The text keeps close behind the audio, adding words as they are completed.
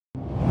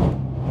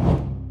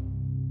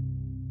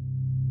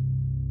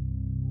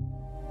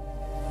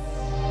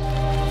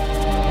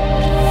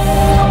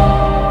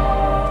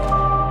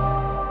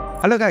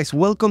Hello guys,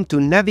 welcome to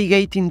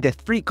navigating the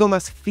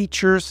 3Commas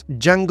features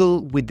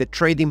jungle with the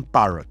Trading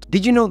Parrot.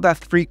 Did you know that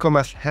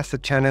 3Commas has a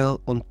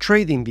channel on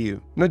TradingView,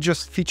 not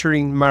just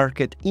featuring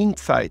market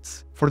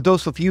insights? For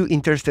those of you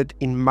interested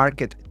in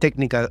market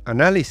technical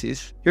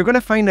analysis, you're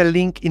gonna find a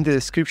link in the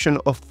description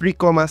of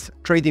 3Commas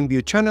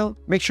TradingView channel.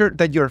 Make sure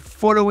that you're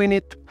following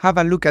it. Have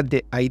a look at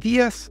the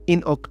ideas.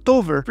 In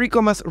October,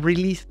 3Commas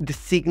released the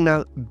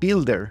Signal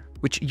Builder,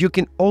 which you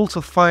can also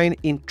find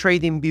in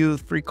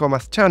TradingView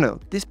 3Commas channel.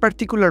 This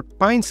particular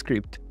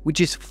Pinescript,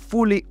 which is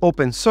fully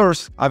open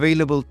source,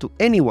 available to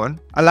anyone,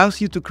 allows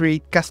you to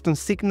create custom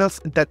signals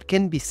that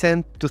can be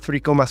sent to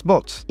 3Commas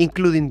bots,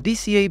 including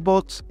DCA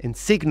bots and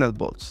Signal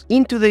bots.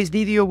 In today's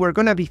video, we're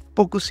gonna be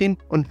focusing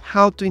on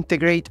how to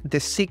integrate the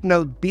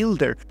Signal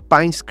Builder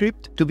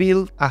Pinescript to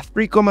build a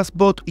 3Commas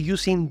bot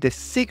using the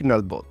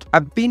Signal bot.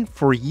 I've been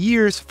for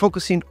years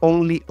focusing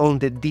only on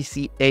the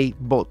DCA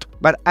bot,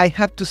 but I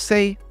have to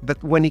say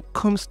that when it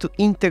comes to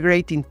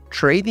integrating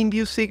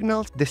TradingView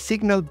signals, the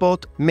Signal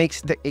bot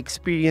makes the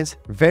experience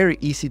very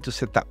easy to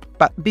set up.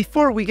 But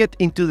before we get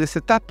into the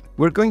setup,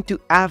 we're going to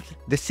add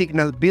the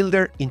Signal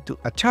Builder into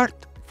a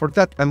chart. For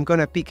that, I'm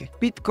gonna pick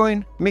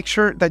Bitcoin. Make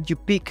sure that you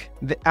pick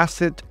the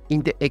asset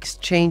in the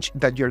exchange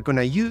that you're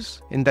gonna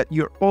use and that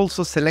you're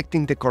also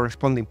selecting the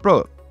corresponding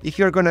product. If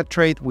you're gonna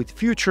trade with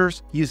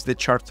futures, use the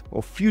chart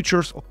of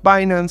futures of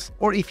Binance,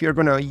 or if you're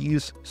gonna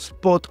use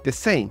spot, the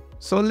same.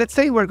 So let's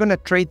say we're gonna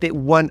trade the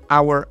 1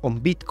 hour on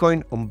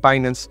Bitcoin on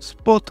Binance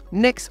Spot.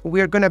 Next,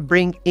 we're gonna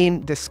bring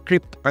in the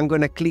script. I'm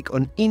gonna click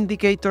on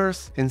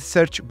indicators and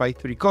search by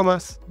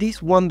 3Commas.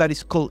 This one that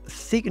is called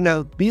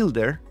Signal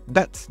Builder,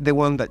 that's the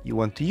one that you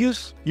want to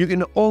use. You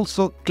can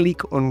also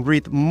click on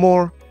read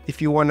more if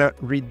you want to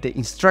read the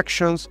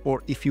instructions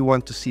or if you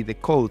want to see the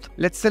code.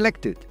 Let's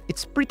select it.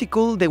 It's pretty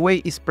cool the way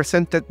it's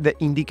presented, the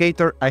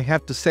indicator, I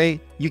have to say.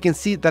 You can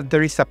see that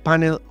there is a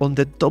panel on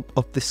the top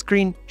of the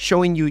screen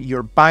showing you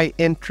your buy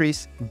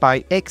entries,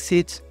 buy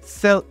exits,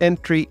 sell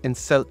entry and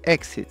sell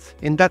exits.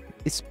 And that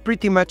is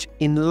pretty much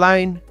in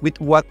line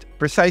with what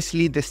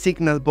precisely the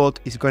Signal bot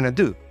is going to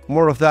do.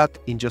 More of that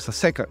in just a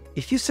second.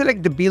 If you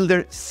select the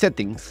builder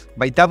settings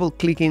by double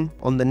clicking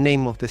on the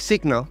name of the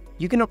signal,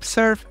 you can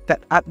observe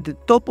that at the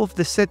top of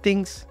the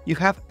settings, you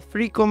have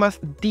 3Commas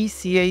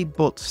DCA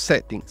bot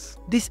settings.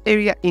 This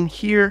area in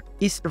here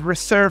is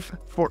reserved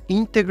for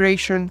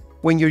integration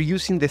when you're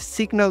using the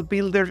Signal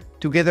Builder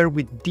together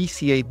with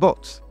DCA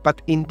bots.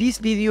 But in this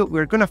video,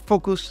 we're gonna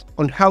focus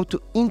on how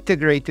to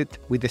integrate it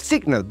with the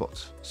Signal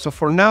bots. So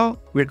for now,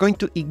 we're going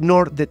to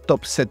ignore the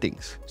top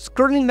settings.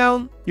 Scrolling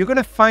down, you're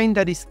gonna find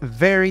that it's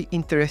very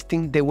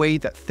interesting the way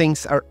that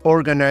things are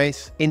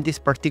organized in this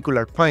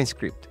particular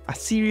Pinescript. A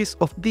series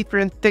of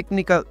different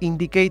technical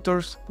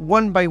indicators,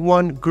 one by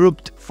one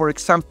grouped, for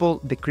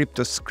example, the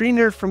crypto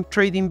screener from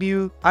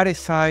TradingView,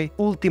 RSI,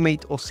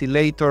 Ultimate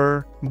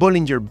Oscillator,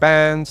 Bollinger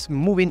Bands,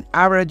 moving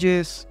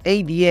averages,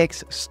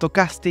 ADX,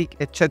 stochastic,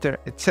 etc.,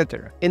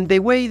 etc. And the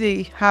way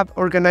they have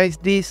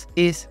organized this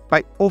is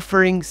by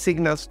offering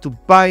signals to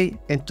buy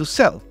and to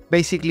sell.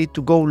 Basically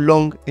to go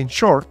long and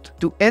short,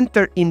 to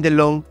enter in the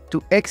long,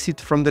 to exit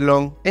from the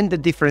long, and the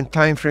different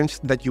timeframes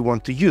that you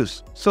want to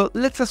use. So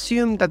let's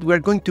assume that we're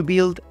going to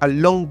build a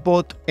long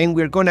bot and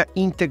we're gonna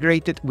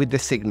integrate it with the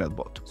Signal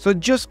bot. So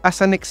just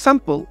as an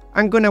example,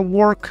 I'm gonna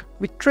work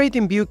with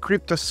TradingView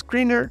Crypto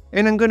Screener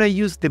and I'm gonna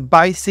use the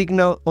buy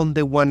signal on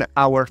the 1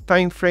 hour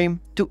time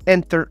frame to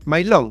enter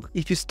my long.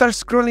 If you start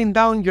scrolling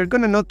down, you're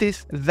gonna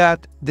notice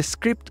that the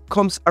script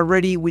comes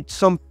already with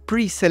some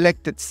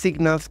pre-selected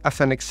signals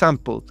as an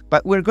example,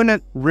 but we're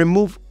gonna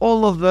remove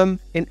all of them,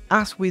 and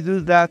as we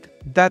do that,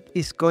 that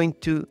is going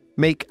to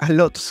make a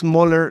lot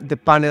smaller the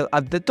panel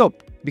at the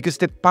top, because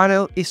the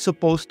panel is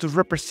supposed to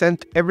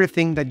represent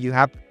everything that you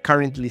have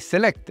currently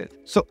selected.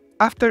 So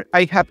after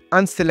I have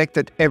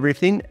unselected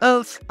everything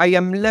else, I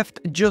am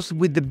left just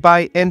with the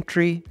buy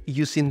entry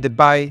using the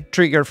buy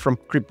trigger from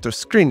Crypto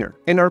Screener.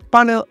 And our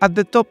panel at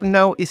the top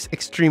now is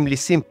extremely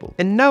simple.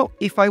 And now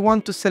if I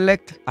want to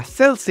select a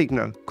sell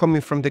signal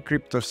coming from the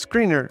Crypto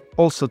Screener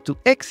also to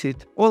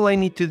exit, all I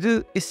need to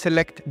do is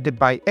select the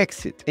buy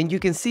exit. And you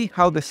can see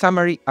how the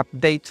summary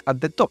updates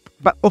at the top.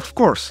 But of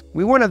course,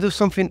 we want to do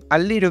something a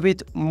little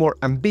bit more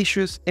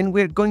ambitious, and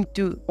we're going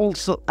to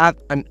also add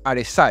an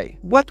RSI.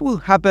 What will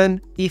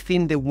happen if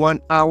in the 1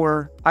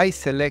 hour I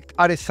select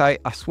RSI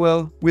as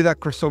well with a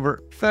crossover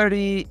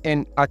 30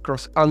 and a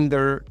cross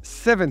under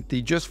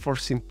 70 just for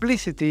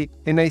simplicity,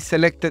 and I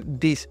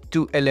selected these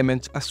two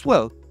elements as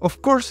well?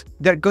 Of course,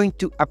 they're going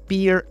to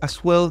appear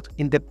as well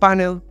in the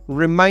panel,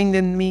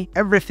 reminding me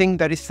everything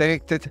that is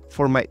selected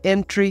for my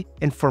entry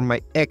and for my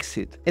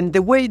exit. And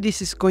the way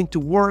this is going to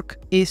work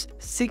is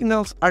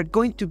signals are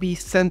going to be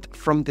sent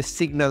from the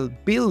Signal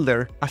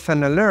Builder as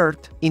an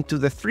alert into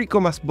the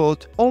 3Commas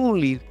bot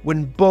only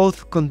when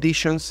both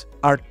conditions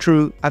are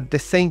true at the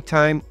same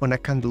time on a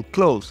candle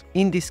close.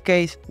 In this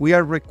case, we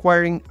are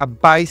requiring a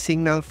buy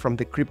signal from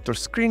the crypto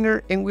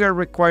screener and we are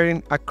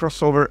requiring a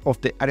crossover of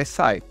the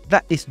RSI.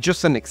 That is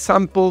just an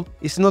example.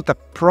 It's not a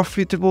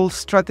profitable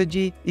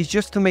strategy. It's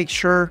just to make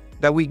sure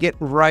that we get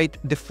right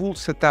the full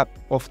setup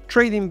of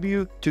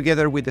TradingView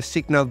together with the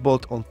Signal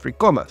bot on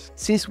 3Commas.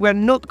 Since we're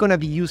not going to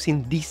be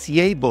using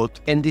DCA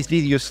bot and this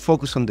video is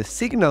focused on the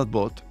Signal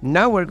bot,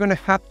 now we're going to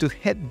have to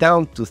head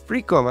down to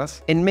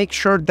 3Commas and make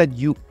sure that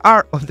you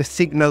are on the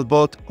Signal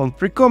bot on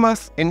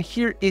 3Commas. And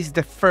here is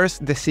the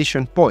first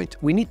decision point.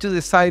 We need to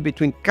decide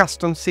between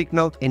custom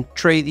signal and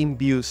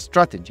TradingView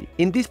strategy.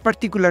 In this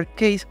particular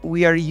case,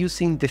 we are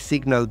using the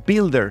Signal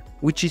Builder,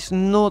 which is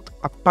not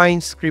a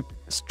Pinescript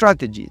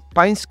strategy.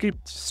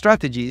 Pinescript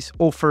strategies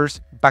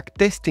offers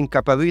backtesting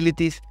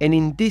capabilities, and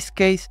in this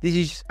case, this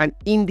is an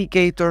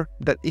indicator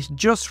that is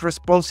just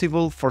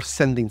responsible for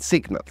sending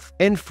signals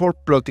and for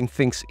plotting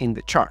things in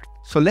the chart.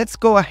 So let's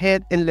go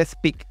ahead and let's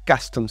pick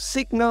custom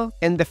signal,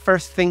 and the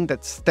first thing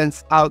that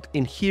stands out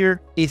in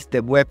here is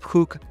the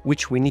webhook,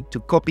 which we need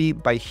to copy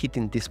by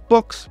hitting this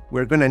box.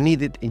 We're gonna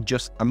need it in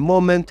just a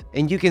moment,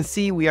 and you can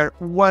see we are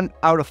 1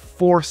 out of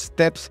 4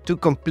 steps to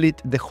complete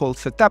the whole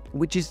setup,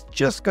 which is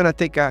just gonna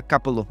take a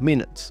couple of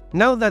minutes.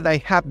 Now that I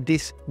have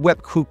this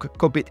webhook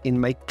copied in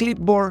my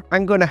clipboard,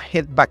 I'm gonna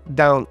head back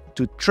down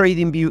to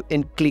TradingView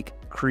and click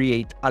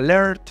Create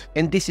Alert.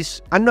 And this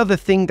is another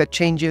thing that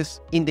changes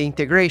in the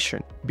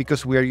integration.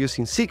 Because we are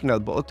using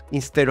Signal bot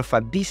instead of a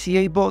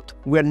DCA bot,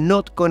 we're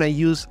not gonna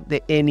use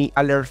the any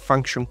alert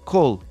function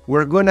call.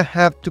 We're gonna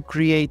have to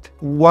create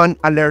one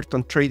alert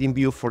on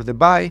TradingView for the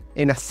buy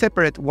and a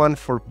separate one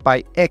for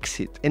buy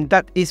exit. And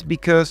that is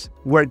because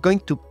we're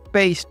going to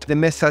paste the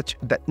message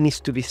that needs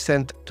to be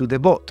sent to the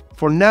bot.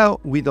 For now,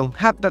 we don't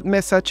have that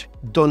message.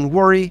 Don't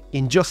worry,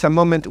 in just a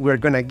moment we're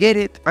gonna get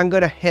it. I'm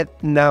gonna head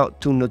now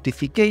to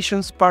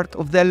notifications part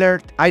of the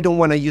alert. I don't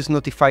wanna use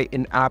notify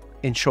an app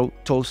and show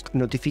toast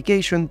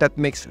notification. That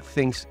makes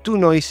things too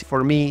noisy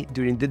for me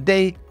during the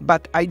day,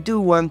 but I do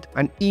want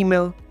an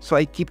email so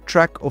I keep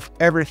track of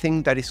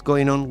everything that is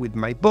going on with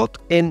my bot.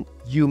 And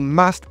you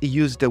must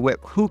use the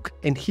webhook,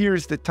 and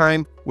here's the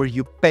time where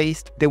you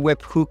paste the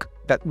webhook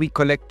that we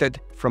collected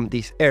from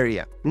this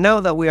area. Now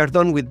that we are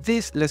done with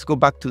this, let's go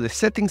back to the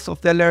settings of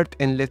the alert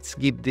and let's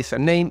give this a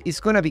name. It's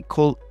gonna be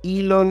called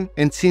Elon,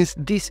 and since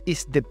this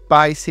is the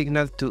buy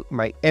signal to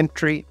my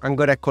entry, I'm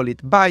gonna call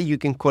it buy. You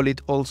can call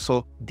it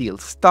also deal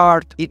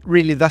start. It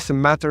really doesn't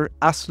matter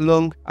as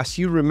long as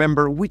you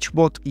remember which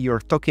bot you're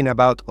talking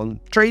about on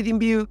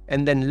TradingView,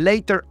 and then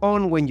later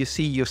on when you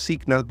see your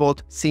Signal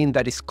bot, seeing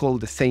that it's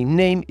called the same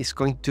name is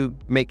going to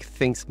make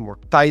things more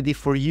tidy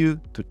for you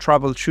to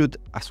troubleshoot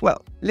as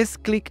well. Let's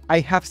click I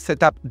have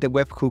set up the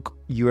webhook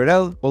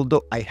URL,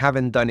 although I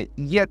haven't done it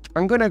yet.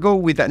 I'm gonna go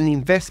with an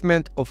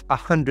investment of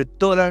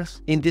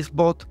 $100 in this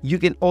bot. You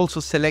can also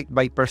select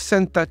by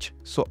percentage,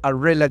 so a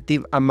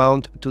relative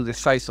amount to the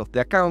size of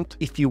the account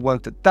if you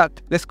wanted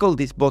that. Let's call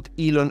this bot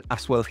Elon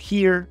as well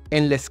here,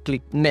 and let's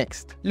click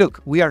next.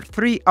 Look, we are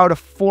 3 out of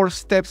 4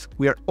 steps.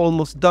 We are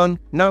almost done.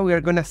 Now we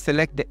are gonna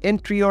select the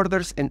entry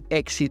orders and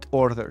exit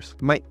orders.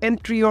 My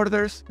entry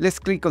orders, let's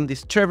click on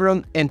this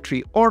chevron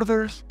entry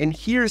orders, and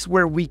here's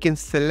where we can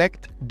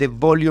select the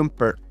volume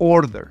per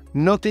order.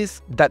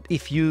 Notice that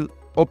if you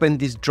open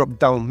this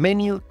drop-down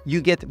menu,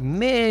 you get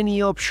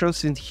many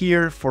options in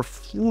here for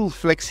full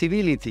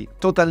flexibility.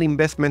 Total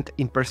investment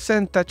in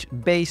percentage,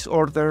 base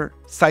order,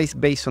 size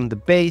based on the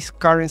base,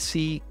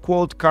 currency,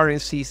 quote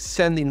currency,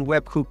 sending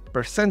webhook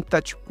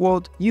percentage,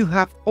 quote. You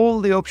have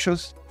all the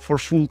options for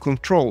full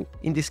control.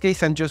 In this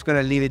case, I'm just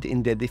gonna leave it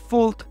in the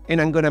default, and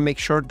I'm gonna make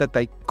sure that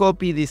I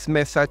copy this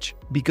message,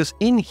 because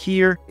in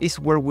here is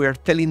where we're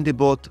telling the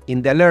bot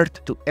in the alert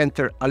to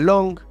enter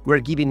along. We're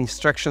giving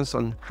instructions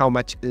on how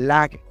much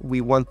lag we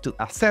want to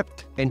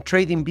accept, and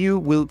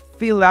TradingView will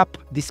fill up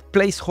these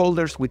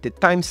placeholders with the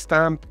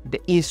timestamp,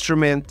 the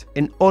instrument,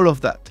 and all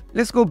of that.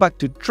 Let's go back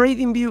to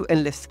TradingView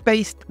and let's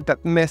paste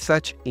that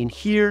message in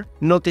here.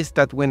 Notice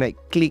that when I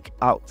click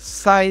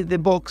outside the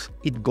box,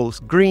 it goes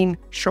green,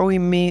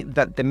 showing me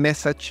that the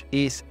message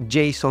is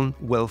JSON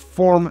well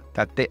formed,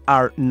 that there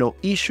are no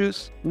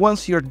issues.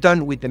 Once you're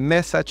done with the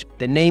message,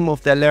 the name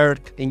of the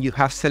alert, and you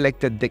have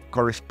selected the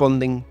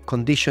corresponding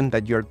condition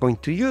that you're going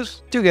to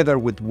use, together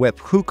with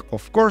webhook,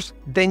 of course,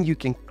 then you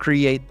can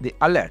create the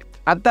alert.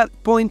 At that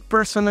point,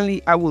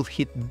 personally, I will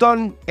hit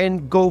done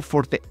and go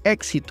for the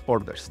exit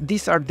orders.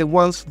 These are the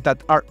ones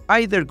that are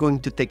either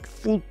going to take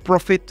full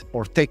profit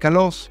or take a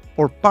loss,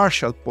 or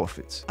partial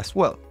profits as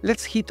well.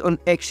 Let's hit on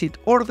exit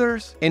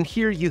orders, and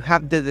here you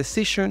have the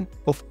decision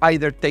of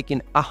either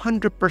taking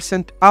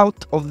 100%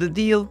 out of the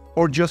deal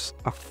or just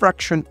a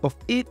fraction of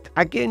it.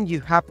 Again,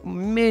 you have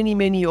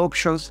many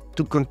options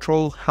to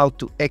control how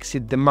to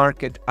exit the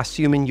market,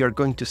 assuming you're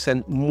going to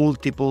send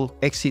multiple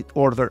exit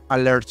order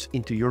alerts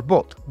into your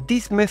bot.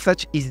 This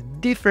message is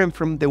different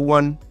from the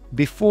one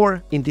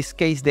before. In this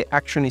case, the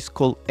action is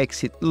called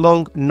exit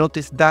long.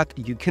 Notice that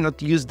you cannot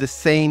use the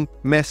same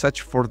message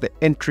for the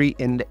entry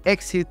and the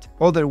exit,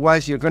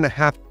 otherwise you're gonna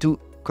have two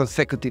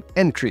consecutive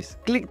entries.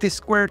 Click the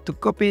square to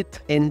copy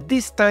it, and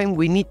this time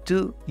we need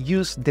to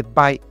use the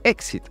buy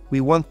exit.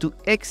 We want to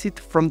exit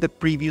from the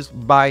previous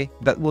buy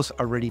that was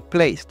already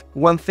placed.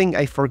 One thing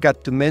I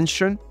forgot to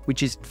mention,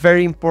 which is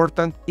very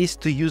important, is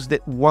to use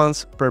the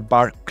once per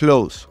bar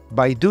close.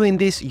 By doing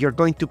this, you're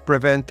going to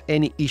prevent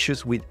any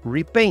issues with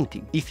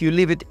repainting. If you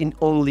leave it in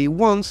only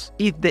once,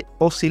 if the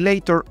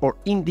oscillator or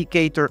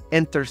indicator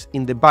enters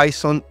in the buy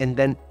zone and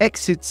then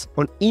exits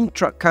on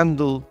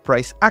intra-candle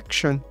price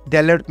action,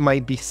 the alert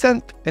might be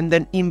sent and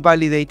then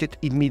invalidated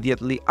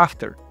immediately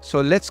after.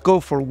 So let's go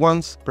for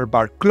once per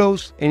bar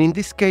close, and in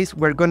this case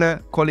we're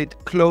gonna call it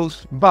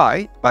close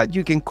buy, but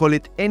you can call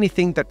it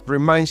anything that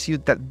reminds you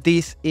that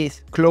this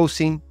is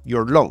closing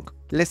your long.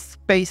 Let's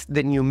paste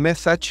the new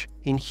message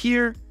in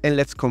here and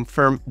let's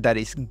confirm that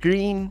it's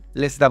green.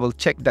 Let's double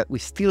check that we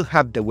still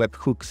have the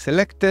webhook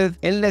selected,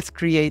 and let's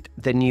create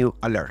the new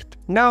alert.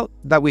 Now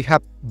that we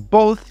have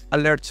both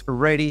alerts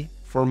ready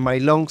for my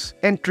longs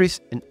entries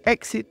and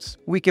exits,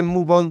 we can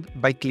move on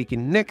by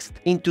clicking next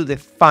into the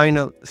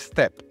final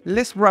step.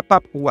 Let's wrap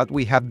up what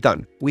we have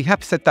done. We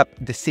have set up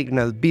the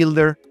Signal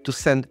Builder to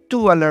send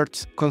two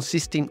alerts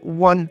consisting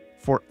one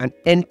for an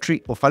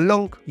entry of a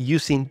long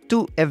using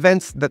two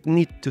events that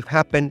need to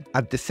happen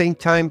at the same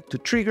time to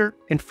trigger,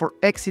 and for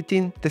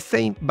exiting the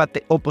same but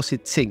the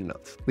opposite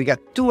signals. We got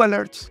two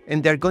alerts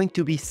and they're going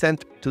to be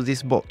sent to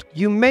this bot.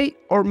 You may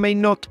or may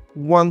not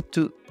want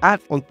to add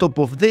on top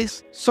of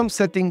this some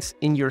settings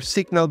in your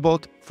Signal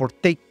bot for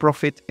take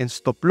profit and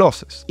stop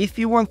losses. If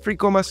you want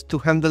 3Commas to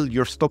handle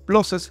your stop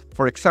losses,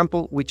 for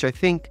example, which I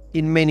think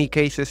in many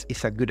cases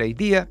is a good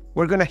idea,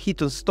 we're gonna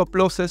hit on stop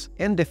losses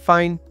and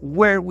define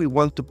where we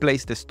want to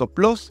place the stop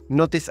loss.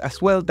 Notice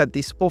as well that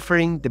this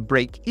offering the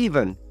break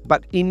even,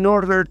 but in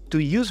order to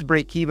use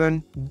break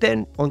even,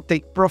 then on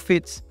take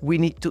profits, we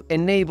need to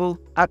enable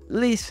at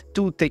least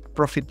two take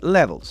profit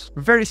levels.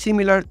 Very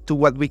similar to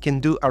what we can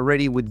do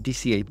already with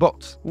DCA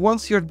bots.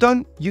 Once you're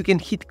done, you can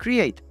hit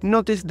create.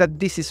 Notice that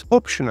this is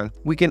optional.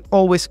 We can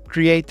always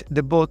create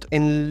the bot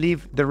and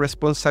leave the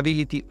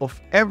responsibility of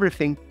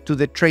everything to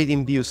the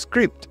TradingView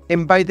script.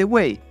 And by the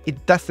way,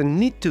 it doesn't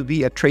need to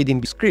be a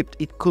TradingView script.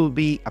 It could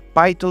be a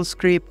Python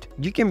script.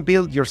 You can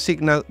build your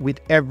Signal with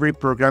every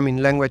programming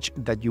language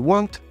that you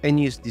want and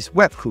use these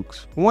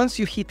webhooks. Once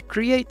you hit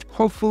create,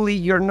 hopefully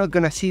you're not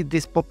gonna see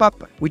this pop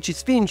up, which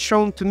is being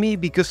shown to me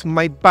because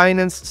my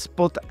Binance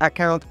Spot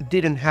account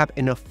didn't have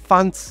enough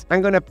funds.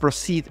 I'm gonna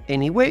proceed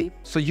anyway,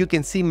 so you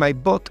can see my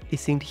bot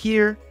is in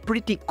here.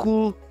 Pretty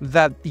cool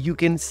that you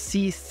can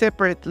see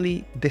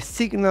separately the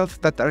signals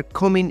that are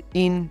coming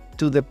in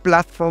to the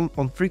platform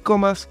on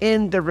 3Commas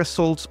and the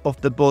results of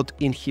the bot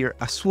in here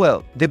as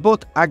well. The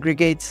bot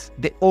aggregates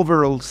the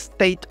overall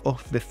state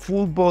of the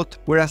full bot,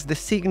 whereas the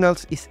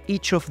signals is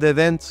each of the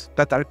events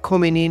that are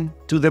coming in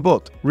to the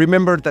bot.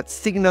 Remember that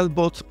Signal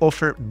bots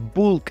offer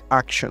bulk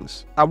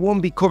actions. I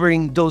won't be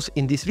covering those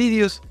in these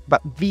videos,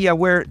 but be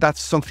aware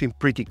that's something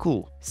pretty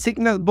cool.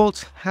 Signal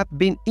bots have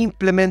been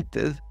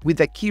implemented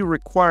with a key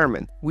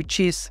requirement, which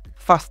is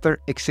faster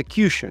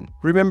execution.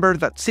 Remember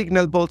that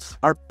Signal bots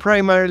are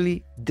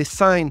primarily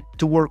designed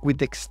to work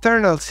with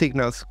external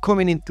signals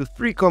coming into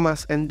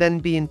 3Commas and then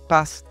being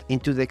passed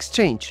into the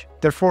exchange.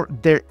 Therefore,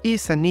 there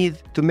is a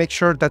need to make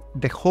sure that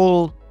the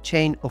whole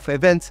chain of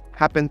events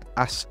happen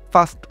as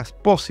fast as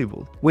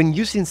possible. When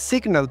using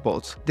Signal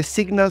bots, the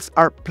signals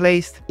are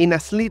placed in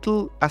as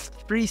little as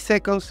 3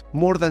 seconds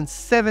more than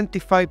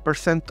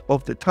 75%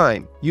 of the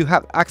time. You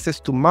have access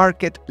to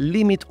market,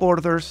 limit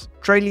orders,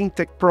 trailing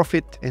take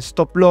profit and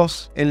stop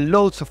loss, and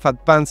loads of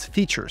advanced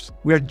features.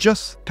 We are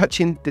just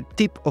touching the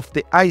tip of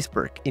the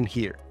iceberg in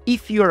here.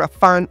 If you're a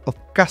fan of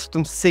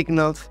custom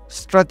signals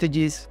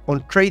strategies on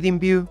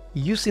TradingView,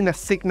 using a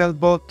Signal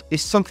bot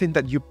is something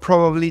that you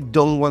probably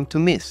don't want to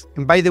miss.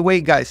 And by the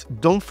way, guys,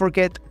 don't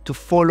forget to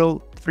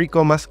follow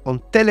 3Commas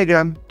on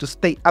Telegram to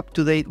stay up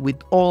to date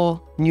with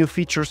all new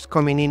features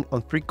coming in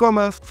on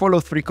 3Commas. Follow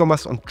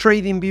 3Commas on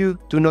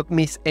TradingView to not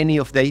miss any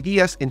of the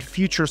ideas and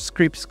future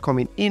scripts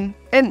coming in.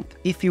 And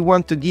if you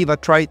want to give a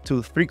try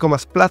to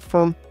 3Commas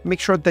platform,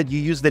 make sure that you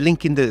use the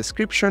link in the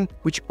description,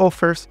 which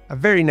offers a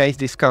very nice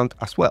discount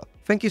as well.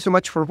 Thank you so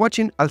much for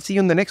watching. I'll see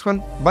you in the next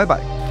one. Bye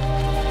bye.